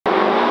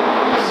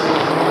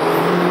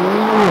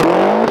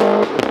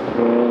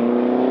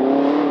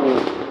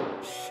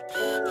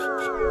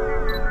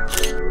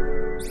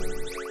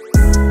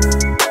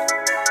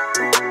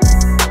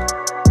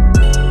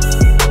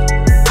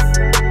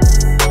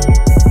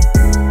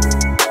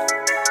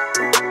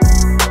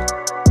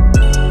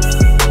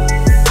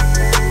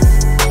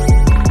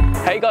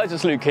guys,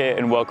 it's Luke here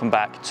and welcome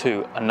back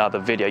to another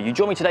video. You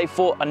join me today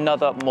for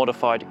another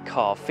modified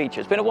car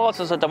feature. It's been a while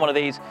since I've done one of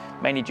these,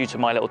 mainly due to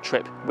my little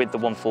trip with the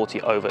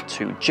 140 over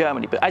to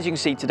Germany. But as you can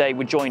see today,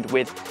 we're joined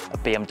with a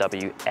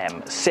BMW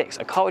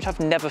M6, a car which I've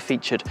never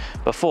featured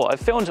before.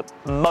 I've filmed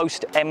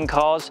most M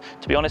cars,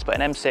 to be honest, but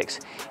an M6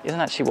 isn't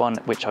actually one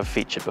which I've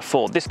featured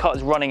before. This car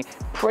is running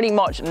pretty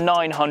much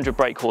 900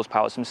 brake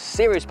horsepower, some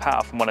serious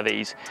power from one of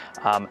these.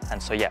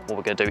 And so yeah, what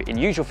we're gonna do in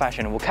usual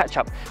fashion, we'll catch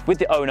up with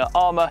the owner,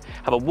 Aamer,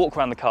 have a walk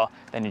around the car,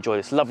 then enjoy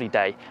this lovely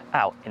day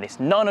out in this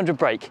 900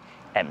 brake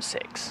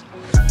M6.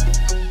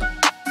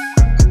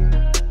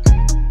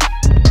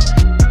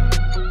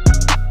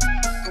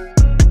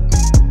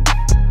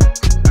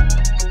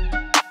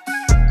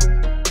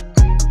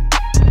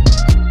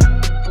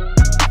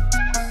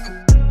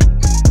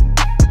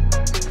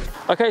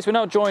 Okay, so we're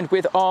now joined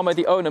with Aamer,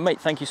 the owner.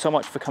 Mate, thank you so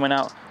much for coming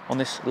out on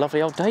this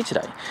lovely old day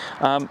today.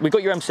 We've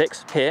got your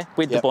M6 here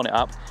with the bonnet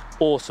up.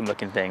 Awesome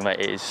looking thing, mate.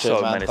 It is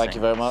so menacing. Thank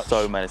you very much.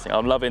 So menacing.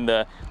 I'm loving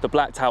the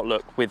blacked out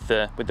look with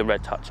the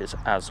red touches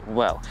as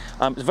well.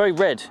 It's very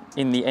red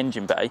in the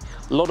engine bay.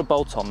 A lot of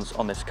bolt-ons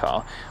on this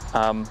car.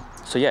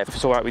 So yeah, if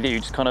it's all right with you,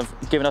 just kind of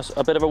giving us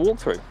a bit of a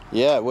walkthrough.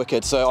 Yeah,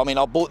 wicked. So I mean,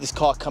 I bought this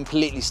car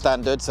completely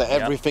standard. So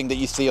everything that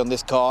you see on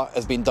this car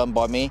has been done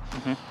by me.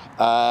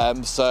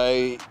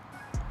 So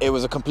it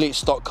was a complete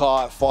stock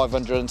car at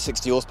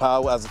 560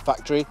 horsepower as a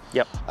factory.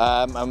 Yep.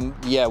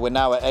 Yeah, we're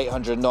now at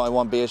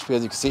 891 bhp,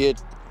 as you can see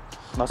it.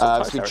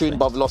 It's been tuned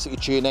by Velocity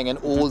Tuning, and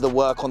all the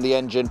work on the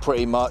engine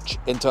pretty much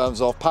in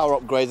terms of power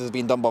upgrades has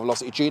been done by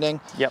Velocity Tuning.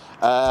 Yep.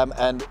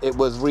 And it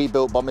was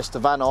rebuilt by Mr.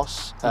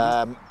 Vanos.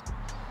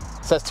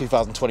 It says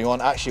 2021,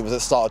 actually it was at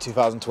the start of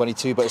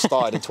 2022, but it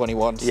started in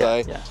 21.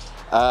 So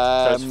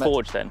it's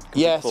forged then?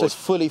 Yeah, so it's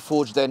fully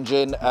forged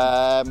engine.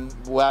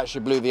 We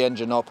actually blew the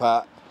engine up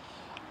at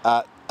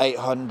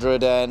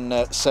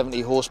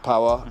 870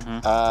 horsepower.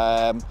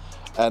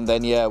 And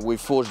then yeah, we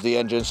forged the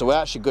engine, so we're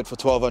actually good for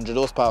 1200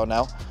 horsepower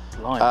now.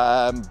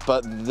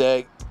 But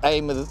the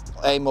aim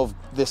of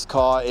this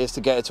car is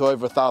to get it to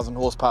over 1000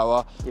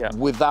 horsepower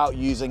without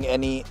using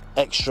any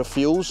extra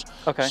fuels.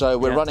 So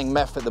we're running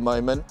Meth at the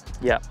moment.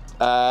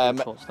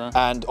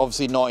 And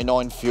obviously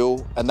 99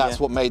 fuel, and that's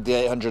what made the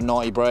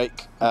 890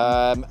 brake.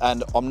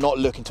 And I'm not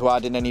looking to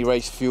add in any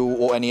race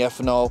fuel or any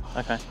ethanol.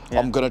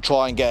 I'm going to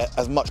try and get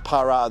as much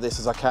power out of this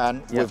as I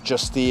can with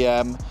just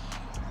the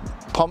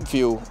pump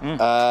fuel.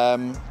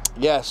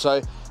 Yeah,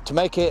 so to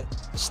make it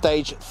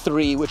stage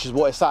 3, which is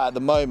what it's at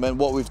the moment,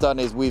 what we've done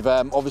is we've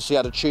obviously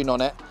had a tune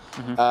on it.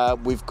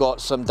 We've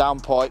got some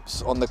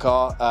downpipes on the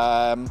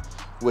car,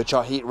 which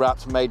are heat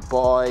wrapped, made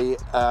by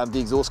the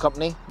exhaust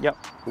company.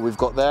 We've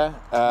got there.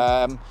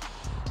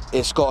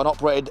 It's got an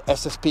operated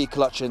SSP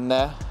clutch in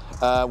there.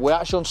 We're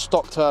actually on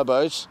stock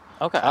turbos.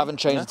 I haven't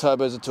changed the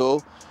turbos at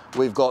all.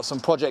 We've got some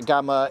Project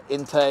Gamma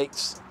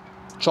intakes,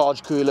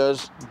 charge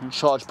coolers,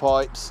 charge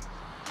pipes,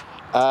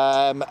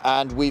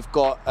 and we've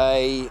got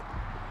a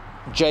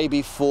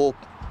JB4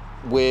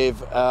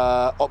 with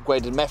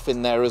upgraded Meth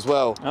in there as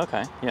well.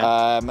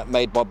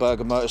 Made by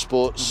Berger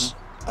Motorsports.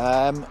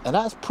 And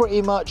that's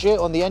pretty much it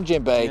on the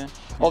engine bay.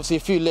 Obviously a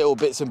few little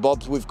bits and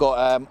bobs. We've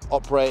got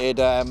operated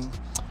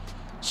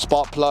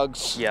spark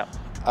plugs,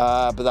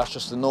 but that's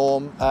just the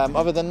norm.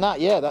 Other than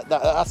that, yeah,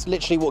 that's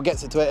literally what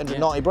gets it to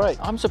 890 brake.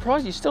 I'm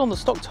surprised you're still on the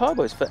stock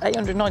turbos for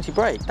 890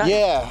 brake.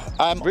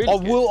 I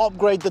will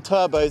upgrade the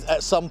turbos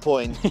at some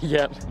point.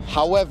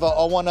 However,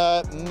 I want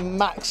to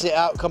max it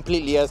out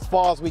completely as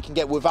far as we can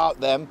get without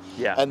them,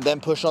 and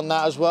then push on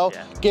that as well.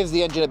 Gives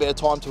the engine a bit of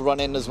time to run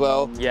in as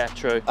well.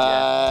 True.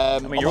 I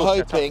mean, you're all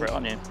set up for it,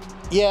 aren't you?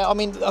 Yeah, I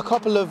mean, a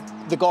couple of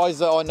the guys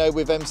that I know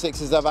with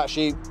M6s have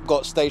actually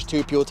got stage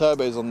 2 pure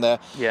turbos on there.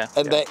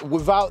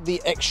 Without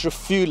the extra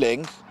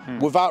fueling,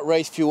 without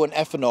race fuel and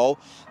ethanol,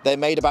 they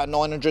made about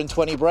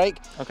 920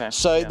 brake.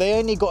 So they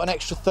only got an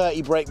extra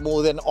 30 brake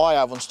more than I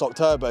have on stock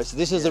turbos. So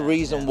this is the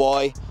reason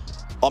why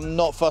I'm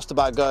not fussed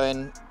about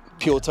going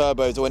pure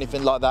turbos or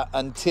anything like that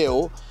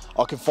until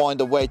I can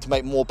find a way to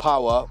make more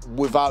power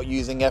without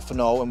using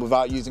ethanol and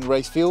without using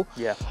race fuel.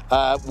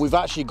 We've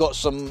actually got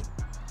some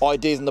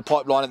ideas in the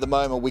pipeline at the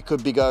moment. We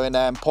could be going,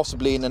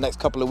 possibly in the next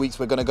couple of weeks,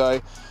 we're going to go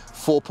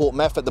 4-port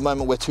Meth. At the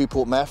moment, we're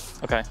 2-port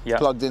Meth.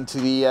 Plugged into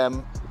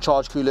the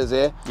charge coolers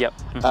here.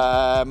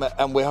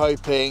 And we're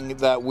hoping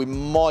that we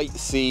might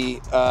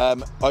see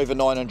over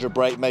 900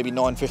 brake, maybe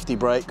 950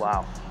 brake.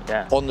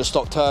 On the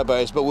stock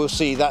turbos, but we'll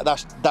see.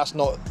 That's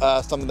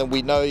not something that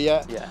we know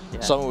yet.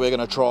 Something we're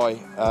going to try.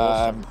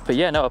 But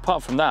yeah, no,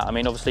 apart from that, I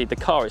mean, obviously the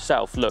car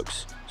itself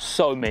looks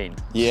so mean.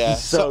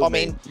 So I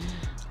mean,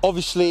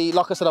 obviously,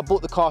 like I said, I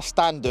bought the car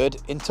standard.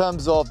 In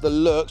terms of the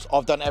looks,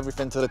 I've done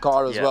everything to the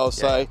car as well.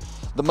 So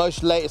the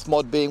most latest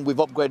mod being we've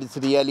upgraded to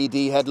the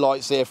LED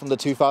headlights here from the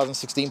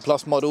 2016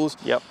 plus models.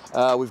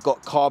 We've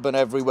got carbon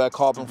everywhere,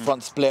 carbon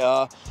front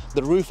splitter.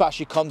 The roof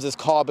actually comes as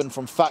carbon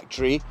from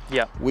factory.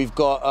 We've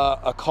got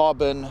a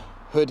carbon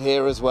hood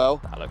here as well.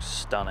 That looks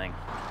stunning.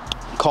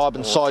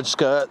 Carbon side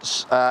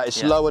skirts.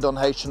 It's lowered on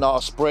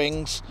H&R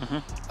springs.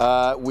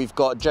 We've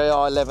got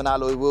JR11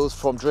 alloy wheels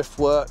from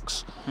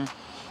Driftworks.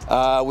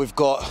 We've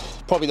got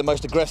probably the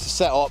most aggressive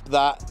setup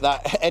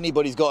that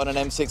anybody's got on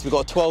an M6. We've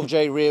got a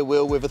 12J rear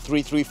wheel with a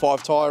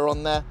 335 tyre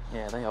on there.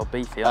 Yeah, they are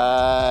beefy.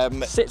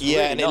 Sits really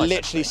and nice, it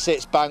literally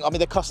sits bang. I mean,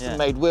 they're custom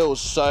made wheels,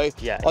 so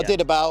I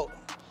did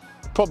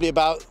probably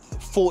about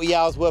 40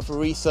 hours worth of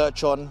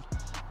research on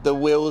the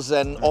wheels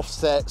and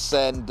offsets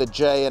and the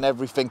J and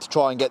everything to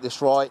try and get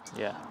this right.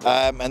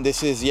 And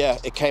this is,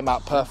 it came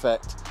out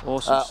perfect.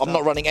 Awesome. I'm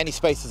not running any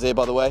spacers here,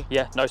 by the way.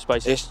 Yeah, no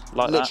spacers. It's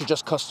like literally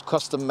just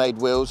custom made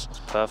wheels.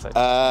 Perfect.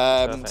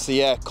 So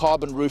yeah,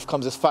 carbon roof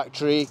comes as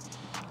factory.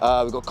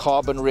 We've got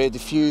carbon rear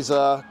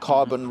diffuser,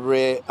 carbon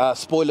rear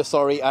spoiler,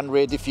 and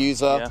rear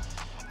diffuser.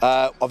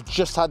 I've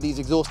just had these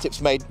exhaust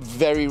tips made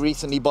very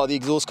recently by the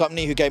exhaust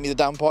company who gave me the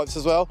downpipes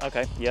as well.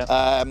 Okay,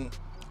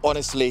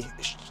 honestly,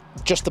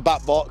 just the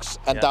back box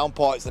and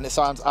downpipes, and it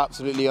sounds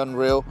absolutely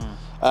unreal.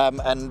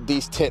 And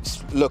these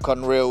tips look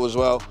unreal as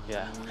well.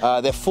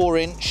 They're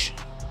 4-inch.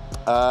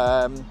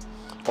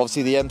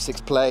 Obviously the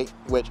M6 plate,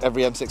 which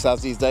every M6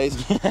 has these days.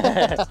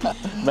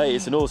 Mate,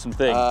 it's an awesome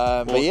thing.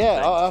 But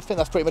yeah, I think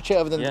that's pretty much it,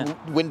 other than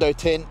window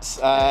tints.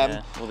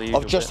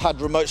 I've just had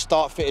remote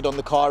start fitted on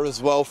the car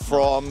as well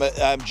from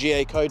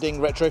GA Coding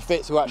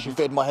Retrofits, who actually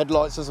fitted my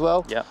headlights as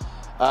well.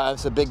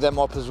 So big them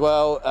up as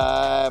well.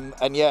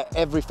 And yeah,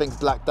 everything's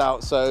blacked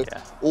out. So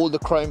all the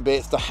chrome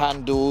bits, the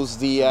handles,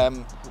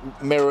 the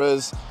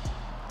mirrors,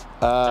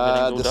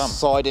 the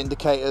side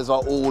indicators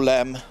are all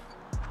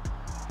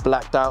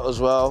blacked out as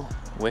well.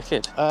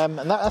 Wicked. And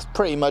that's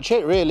pretty much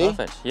it, really.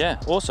 Perfect. Yeah,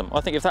 awesome. I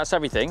think if that's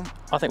everything,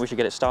 I think we should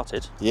get it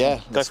started. Yeah,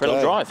 go for a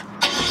little drive.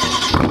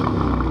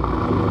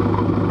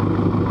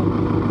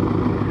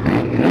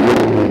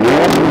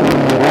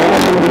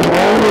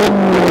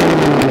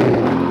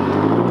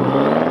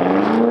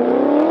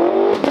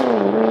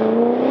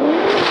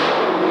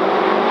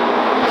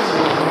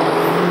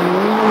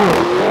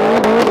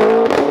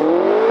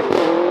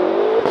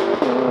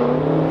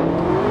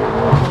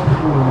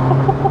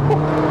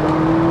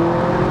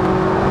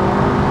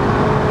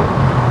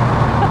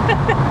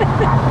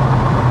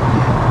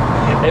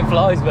 It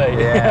flies, mate.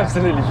 It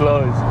absolutely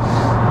flies.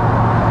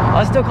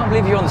 I still can't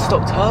believe you're on the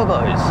stock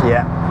turbos.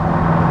 Yeah.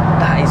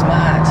 That is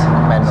mad.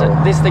 Mental.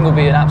 So this thing will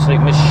be an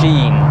absolute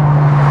machine.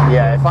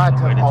 Yeah, if I had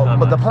to,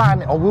 but the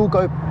plan, I will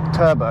go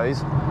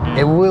turbos.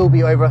 It will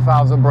be over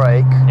 1,000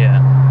 brake.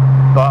 Yeah.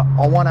 But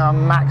I want to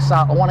max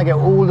out, I want to get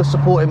all the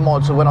supporting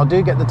mods, so when I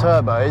do get the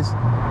turbos,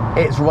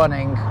 it's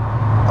running,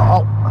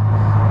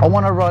 I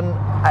want to run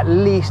at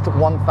least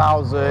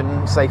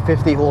 1,000, say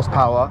 50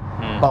 horsepower,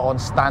 but on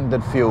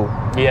standard fuel.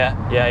 Yeah,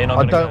 you're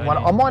not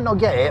I might not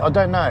get it, I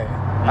don't know.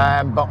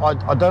 But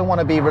I don't want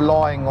to be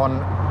relying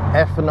on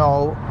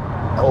ethanol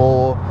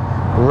or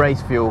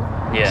race fuel.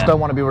 Just don't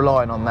want to be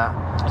relying on that.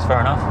 That's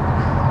fair enough.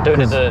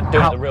 Doing it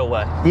the real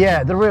way.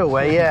 Yeah, the real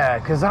way, yeah.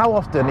 Because how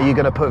often are you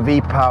going to put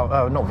race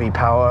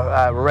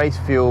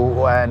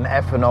fuel and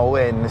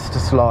ethanol in? It's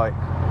just like,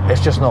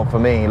 it's just not for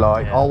me.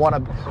 Like,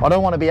 I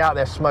don't want to be out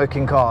there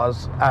smoking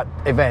cars at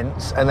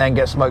events and then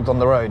get smoked on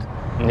the road.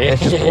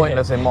 It's just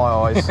pointless in my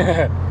eyes.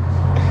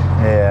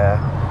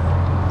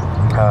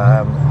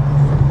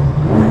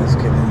 Let's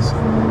give it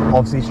some.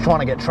 Obviously, he's trying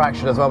to get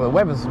traction as well, but the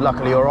weather's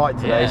luckily all right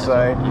today,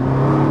 so.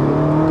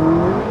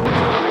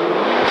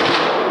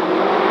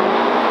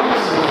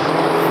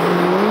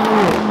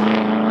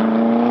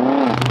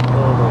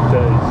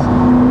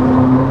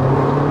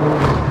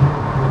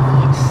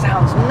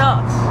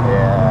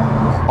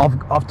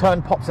 I've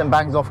turned pops and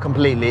bangs off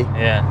completely.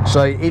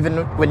 So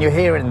even when you're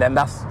hearing them,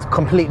 that's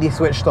completely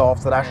switched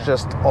off. So that's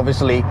just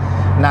obviously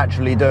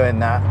naturally doing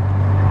that.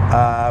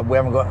 We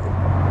haven't got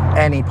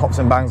any pops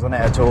and bangs on it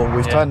at all.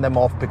 We've turned them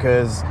off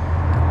because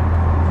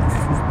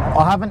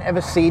I haven't ever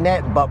seen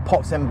it, but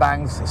pops and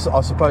bangs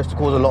are supposed to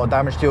cause a lot of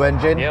damage to your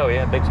engine.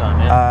 Yeah, big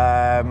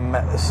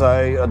time.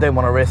 So I didn't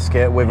want to risk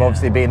it. We've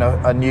obviously been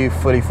a new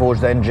fully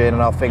forged engine,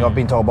 and I think I've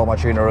been told by my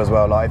tuner as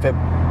well, like if it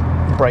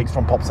breaks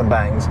from pops and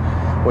bangs,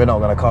 we're not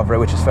going to cover it,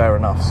 which is fair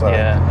enough. So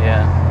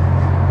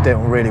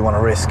didn't really want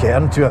to risk it.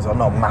 And to be honest, I'm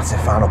not a massive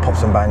fan of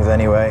pops and bangs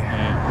anyway.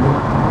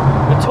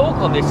 The torque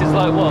on this is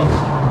like what,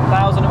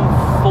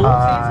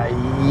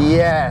 1,040?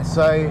 Yeah,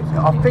 so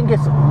I think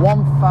it's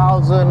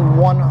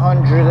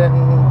 1,100 and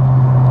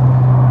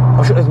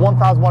it's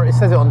 1,100. It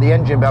says it on the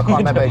engine, but I can't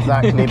remember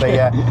exactly. But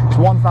yeah, it's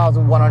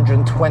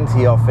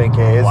 1,120, I think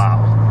it is.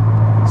 Wow.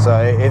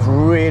 So it's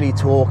really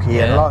torquey,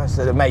 and like I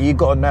said, mate, you've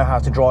got to know how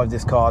to drive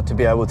this car to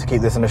be able to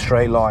keep this in a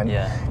straight line.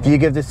 If you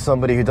give this to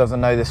somebody who doesn't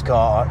know this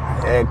car,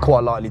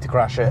 quite likely to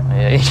crash it.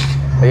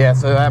 But yeah,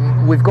 so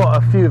we've got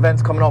a few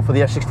events coming off for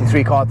the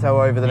F63 cartel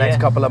over the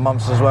next couple of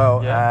months as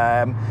well.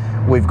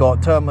 We've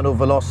got Terminal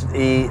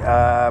Velocity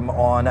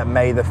on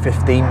May the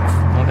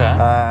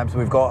 15th. So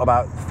we've got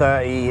about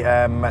 30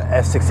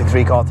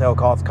 S63 cartel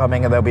cars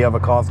coming, and there'll be other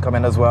cars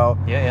coming as well.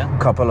 A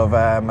couple of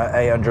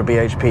 800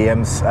 bhp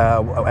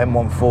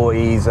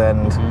M140s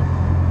and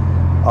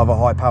other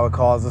high power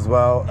cars as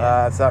well.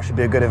 So that should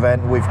be a good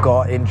event. We've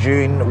got in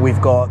June,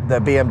 we've got the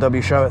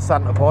BMW show at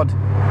Santa Pod,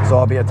 so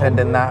I'll be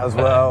attending that as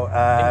well.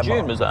 In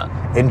June was that?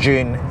 In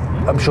June,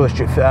 I'm sure it's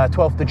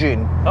 12th of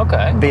June.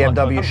 Okay.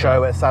 BMW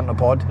show at Santa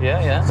Pod.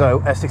 Yeah, yeah. So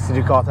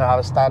S62 Cartel have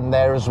a stand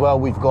there as well.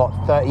 We've got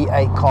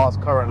 38 cars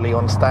currently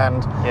on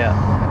stand. Yeah.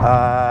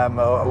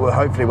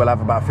 Hopefully we'll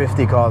have about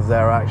 50 cars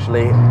there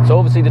actually. So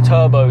obviously the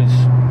turbos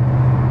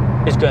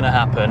is going to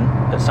happen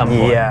at some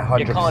point. Yeah,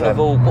 100%. You're kind of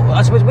all,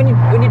 I suppose when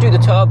you do the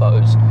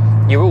turbos,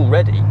 you're all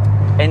ready.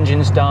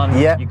 Engine's done.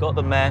 Yeah. You got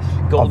the meth.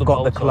 I've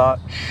got the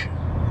clutch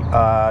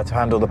to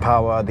handle the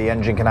power. The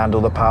engine can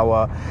handle the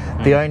power.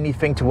 The only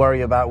thing to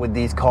worry about with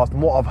these cars,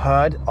 from what I've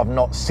heard, I've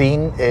not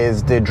seen,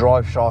 is the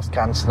drive shafts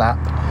can snap.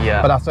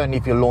 Yeah. But that's only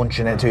if you're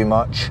launching it too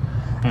much.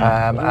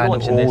 And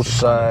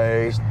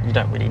also, you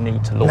don't really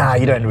need to launch. Nah,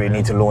 you don't really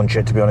need to launch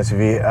it, to be honest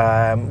with you.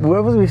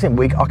 Where was we saying?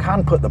 I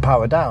can put the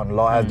power down,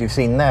 like as you've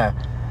seen there.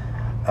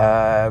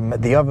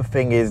 The other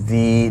thing is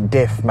the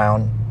diff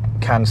mount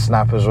can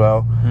snap as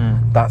well.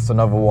 That's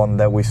another one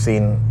that we've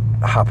seen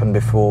happen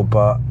before,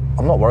 but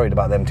I'm not worried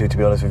about them too, to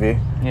be honest with you.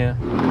 Yeah.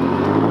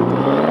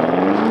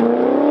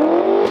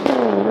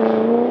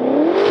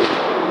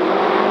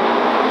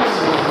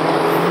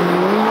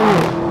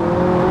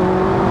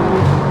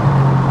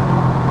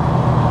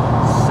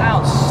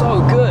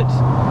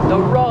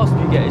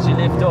 As you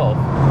lift off,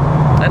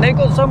 and they've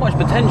got so much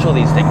potential,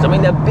 these things. I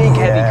mean, they're big,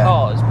 heavy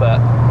cars, but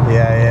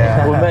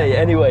well, mate,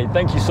 anyway,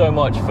 thank you so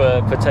much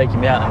for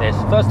taking me out on this.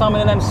 First time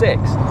in an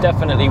M6,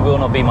 definitely will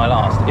not be my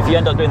last. If you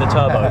end up doing the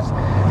turbos,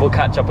 we'll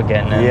catch up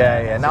again.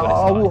 And, now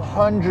I will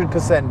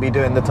 100% be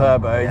doing the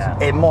turbos. Yeah.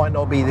 It might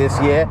not be this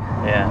year.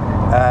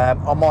 Yeah.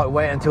 I might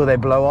wait until they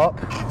blow up,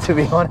 to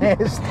be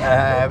honest.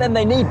 Then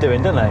they need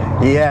doing, don't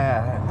they?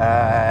 Yeah.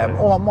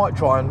 Or I might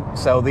try and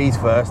sell these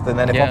first, and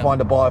then if I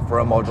find a buyer for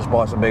them, I'll just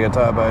buy some bigger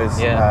turbos.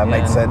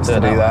 Makes sense to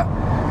do that.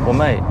 Well,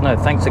 mate, no,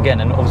 thanks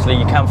again. And obviously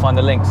you can find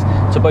the links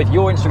to both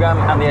your Instagram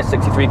and the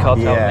S63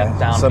 Cartel link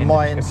down. So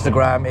my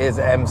Instagram is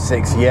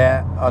M6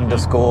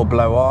 _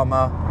 blow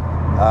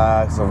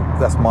Aamer. So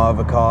that's my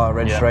other car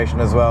registration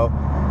as well.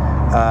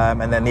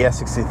 And then the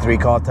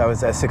S63 Cartel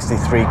is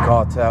S63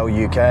 Cartel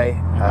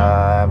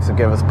UK. So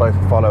give us both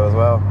a follow as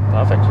well.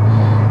 Perfect.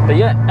 But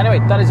yeah, anyway,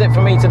 that is it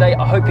for me today.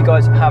 I hope you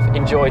guys have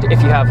enjoyed.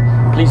 If you have,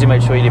 please do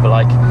make sure you leave a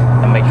like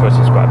and make sure to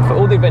subscribe for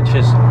all the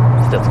adventures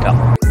still to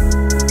come.